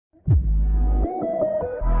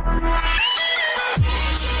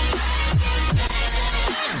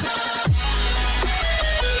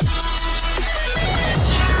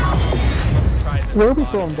Where are we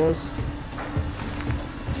from, boys?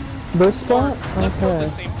 This spot? Let's go to the Okay.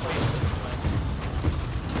 same place that you went.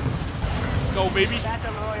 Let's go, baby.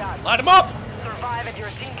 Light him up! Survive and your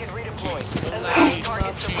team can redeploy.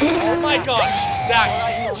 Oh my gosh, Zach,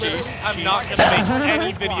 I'm not gonna make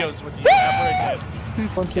any videos with you ever again.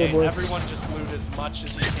 Okay, Okay, boys. everyone just loot as much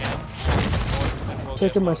as you can. We'll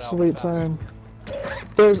Taking my sweet time.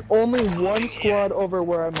 There's only one squad over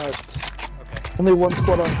where I marked. Okay. Only one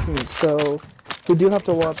squad on team, so we do have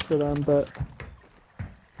to watch for them, but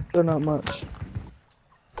they're not much.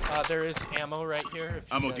 There is ammo right here if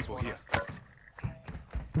you Ammo guys depot wanna here.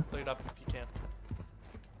 loot up if you can.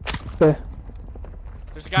 Okay.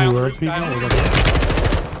 There's a guy on the roof.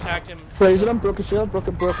 Attacked him. Raise it on, broke a shield,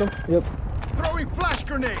 broken. Yep. Throwing flash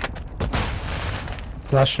grenade.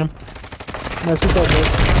 Flash him. Nice and boys.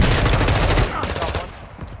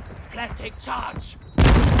 Plan take charge.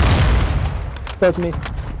 That's me.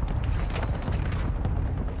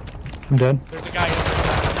 I'm dead. There's a guy in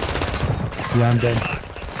there. Yeah, I'm dead.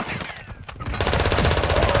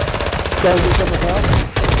 Guys, you come with help?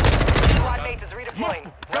 Squad mate is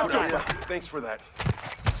redeploying. Well done. Thanks for that.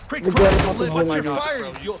 Quick, We got him up in watch the your line. fire, Bro,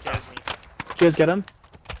 you you scares me. Did you guys get him?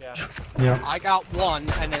 Yeah. Yeah. I got one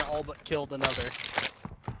and then all but killed another.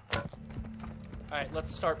 Alright,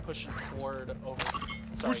 let's start pushing toward over.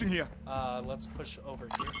 Sorry. Pushing here. Let's push over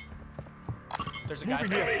here. There's a guy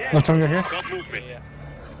Moving here. Let's go here. Yeah.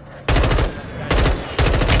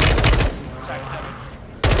 Attack heavy.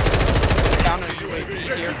 Counter UAV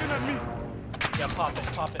here. Yeah, pop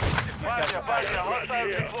it. These guys are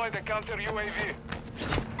fighting. Deploy the counter UAV.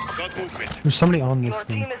 There's somebody on Your this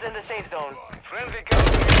team thing. is in the safe zone. Friendly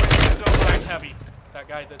counter UAV Attack heavy. That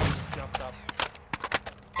guy that just jumped up.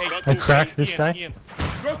 Hey, I cracked this Ian, guy. Ian.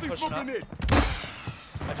 Crossing Pushing smoke up. grenade.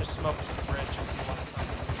 I just smoked the bridge if you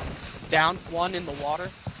want to Down one in the water.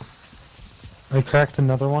 I cracked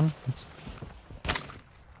another one.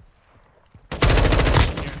 come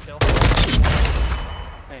here and kill.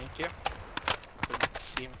 Thank you. Couldn't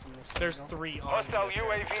see him from this There's angle. 3 on Hostile here.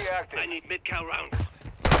 UAV active. I need mid-cal rounds.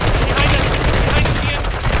 Behind us, Ian.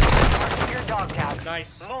 Mark your dog tag.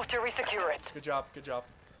 Nice. Move to resecure it. Good job.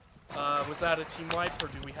 Was that a team wipe or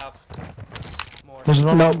do we have more? There's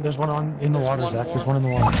one. There's one on in the There's water, one Zach. more. There's one in the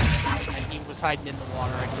water. And he was hiding in the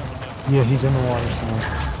water. I killed him. Yeah, he's in the water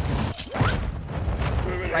somewhere.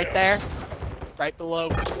 Right there. Right below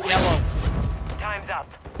yellow. Time's up.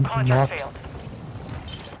 Knocked. Contract failed.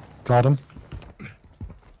 Got him.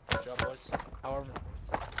 Good job, boys. However.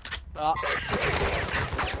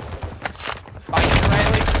 Fighting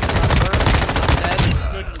Riley. Dead.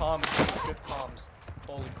 Good comms.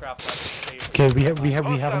 Holy crap, that was saved. Okay, we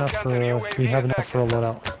have enough for a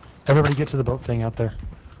loadout. Everybody get to the boat thing out there.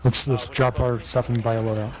 Let's drop our stuff and buy a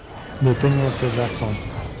loadout. The thing with the Zach's on.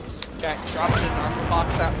 Okay, dropping an armor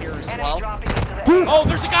box out here as Enemy well. dropping into the Oh,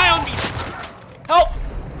 there's a guy on me! Help!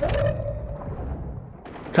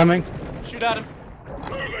 Coming. Shoot at him.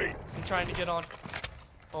 I'm trying to get on.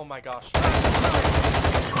 Oh my gosh.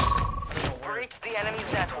 Breach the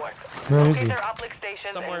enemy's network. Where is Locate he? their uplink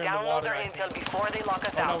stations Somewhere and in the download water, their I intel think. before they lock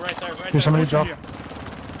us Oh out. no, right there. Here's somebody drop.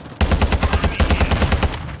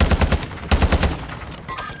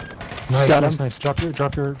 Nice, Got nice, him. nice. Drop your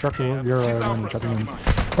drop your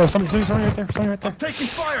Oh, somebody right there. Somebody right there. Taking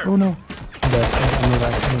fire. Oh no. I'm dead. I'm gonna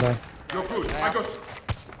die. You're good. I got you.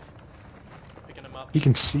 Picking him up. He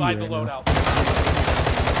can see By you the right now. loadout.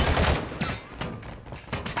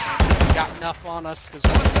 Got enough on us because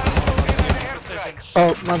one is on us here. Precision. Oh,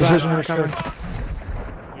 my bad. Precision I'm is coming. We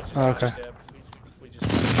just Oh, okay. did. We just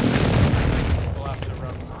we'll have to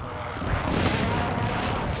run somewhere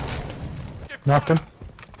else. Knocked him.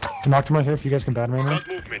 I knocked him right here. If you guys can batman him.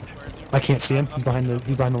 Where is he? I can't see him. He's behind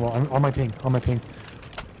the wall. I'm on my ping.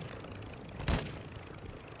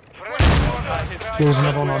 There's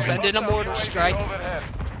another one on him. Send in a mortar strike.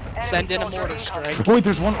 Send in a mortar strike. Oh, wait,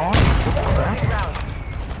 there's one on him.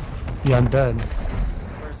 Yeah, I'm dead.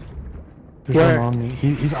 Where is he? There's Where? one on me.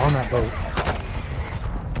 He's on that boat.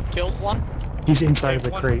 Killed one. He's inside of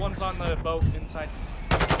the One- crate. One's on the boat inside.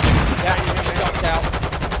 Yeah, he jumped out.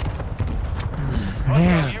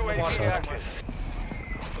 Man. Water somewhere.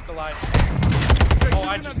 Look alive. Oh,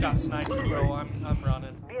 I just got sniped, bro. I'm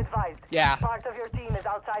running. Be advised. Yeah. Part of your team is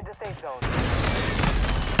outside the safe zone.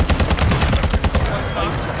 One's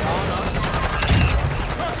knocked.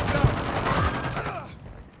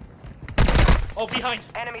 Oh, behind.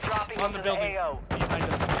 Enemy dropping On into the building. AO. Behind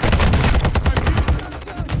us.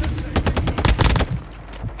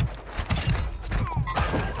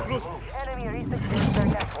 Enemy resecuring their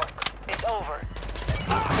network. It's over.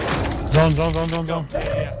 Zone.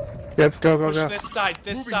 Yeah. Yep, go, go, Push go. this side,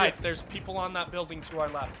 this side. There's people on that building to our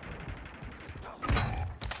left.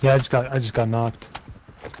 Yeah, I just got knocked.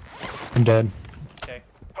 I'm dead. Okay.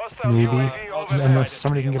 Maybe. I'll just try Unless to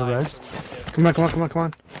somebody stay can get a alive res. so we can- Come on, come on, come on, come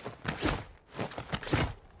on.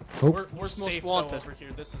 Oh, We're Most safe though wanted. over here.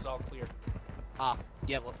 This is all clear. Ah,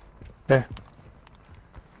 yellow. There.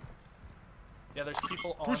 Yeah, there's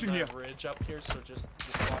people on Pushing the here. ridge up here, so just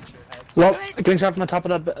watch your heads. Well, getting shot from the top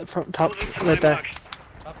of the from top right there.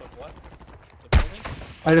 Top of what? The building?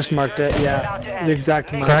 I just marked it. Yeah, the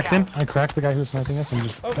exact mark. cracked him. I cracked the guy who was sniping us. I'm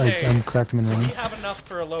just. Okay. I'm cracked him in So we running. have enough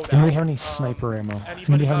for a loadout. Anybody have any sniper ammo? Anybody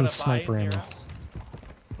Anybody have any got a buy sniper in ammo? yours?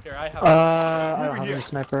 Here, I have. I don't have any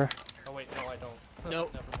sniper. Oh wait, no, I don't.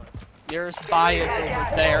 Nope. Never mind. Nearest buy is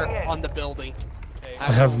over there on the building. Okay. I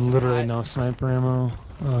have will literally buy- no sniper ammo.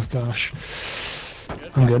 Oh gosh.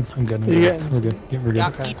 Good. I'm good. I'm good. I'm You good. getting- We're good. Yeah, we're good.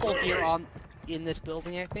 Got people here in this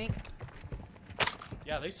building, I think.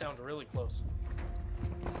 Yeah, they sound really close.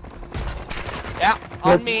 Yeah,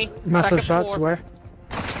 on me. Massive Second shots. floor. Where?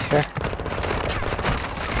 There.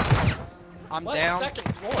 I'm What? down.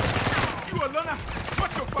 Second floor? You alone?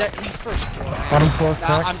 Watch your That, back. he's first floor. man. Bottom floor. Nah,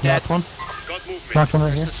 Cracked. I'm dead. Knocked one. Knocked one right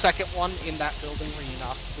There's here. the second one in that building where you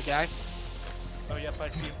knocked the guy. Oh yep, I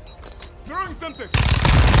see. Throwing something.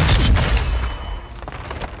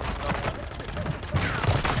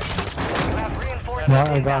 No,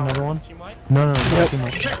 I got another one. Team white? No, no, no. Too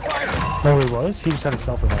much. Oh, it was? He just had a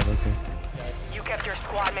self revive. Okay. You kept your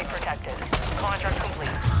squad mate protected. Contract complete.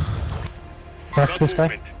 Cracked this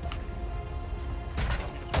guy.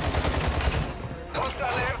 Hostile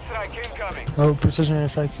airstrike incoming. Oh, precision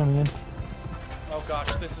airstrike coming in. Oh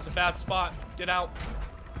gosh, this is a bad spot. Get out.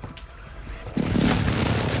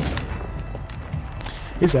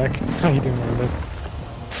 Hey Zach, how you doing over there?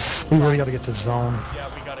 We really gotta get to zone.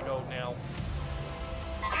 Yeah, we gotta go now.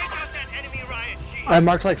 I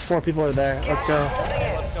marked like 4 people are there. Let's go.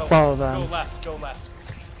 Okay, let's go. Follow them. Go left. Go left.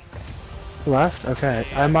 Left? Okay.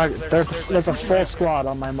 I marked. There's a full squad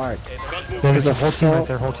on my mark. Okay, There's a a whole team full- right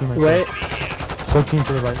there. Whole team right Wait. there. Whole team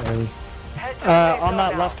to the right, Riley. On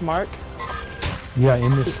that left mark, Yeah,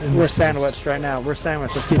 in this. In we're this space. sandwiched right now. We're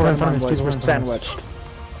sandwiched. Let's keep People our in front of mind, us, boys. people We're in front of us. sandwiched.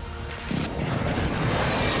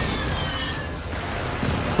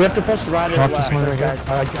 We have to push right to the Knocked this left. one right Okay.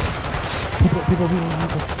 here. I got people.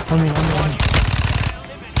 On me.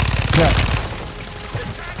 Yeah.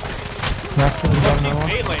 Knocked one. Got He's another one.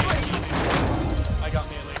 melee. I got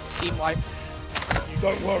melee. Team wipe.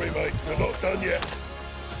 Don't worry, mate. We're not done yet.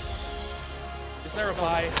 Is there a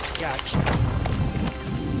buy? Yeah.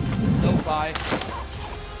 No buy.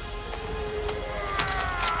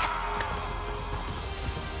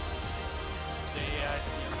 Yeah, I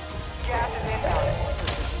see him. Gas is inbound.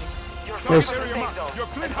 You're Yes. close to the safe zone. You're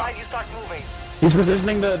clear. Advise you start moving. He's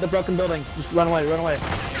positioning the broken building. Just run away. Run away.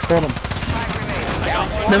 Hold him. Flag remains. I got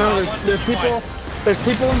one. No, no. One There's team people. white. There's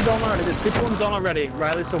people in zone already. There's people in zone already,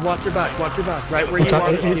 Riley. So watch your back. Watch your back. Right where It's, you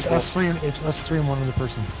are. it's us three. It's us three and one other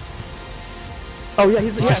person. Oh yeah,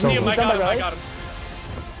 he's I he's see him. I done got by him. I Riley. got him.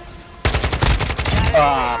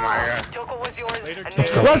 Joko was yours. Later, and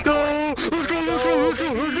Joko. now- Let's go! Let's go! Let's go! Let's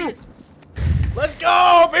go! Let's go! Let's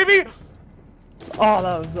go, baby! Oh,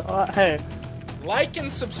 that was hey. Like and I'm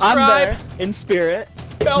subscribe. there in spirit.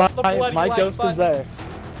 Belt the bloody My like ghost button. is there.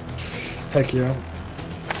 Heck yeah.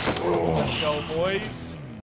 Let's go, boys.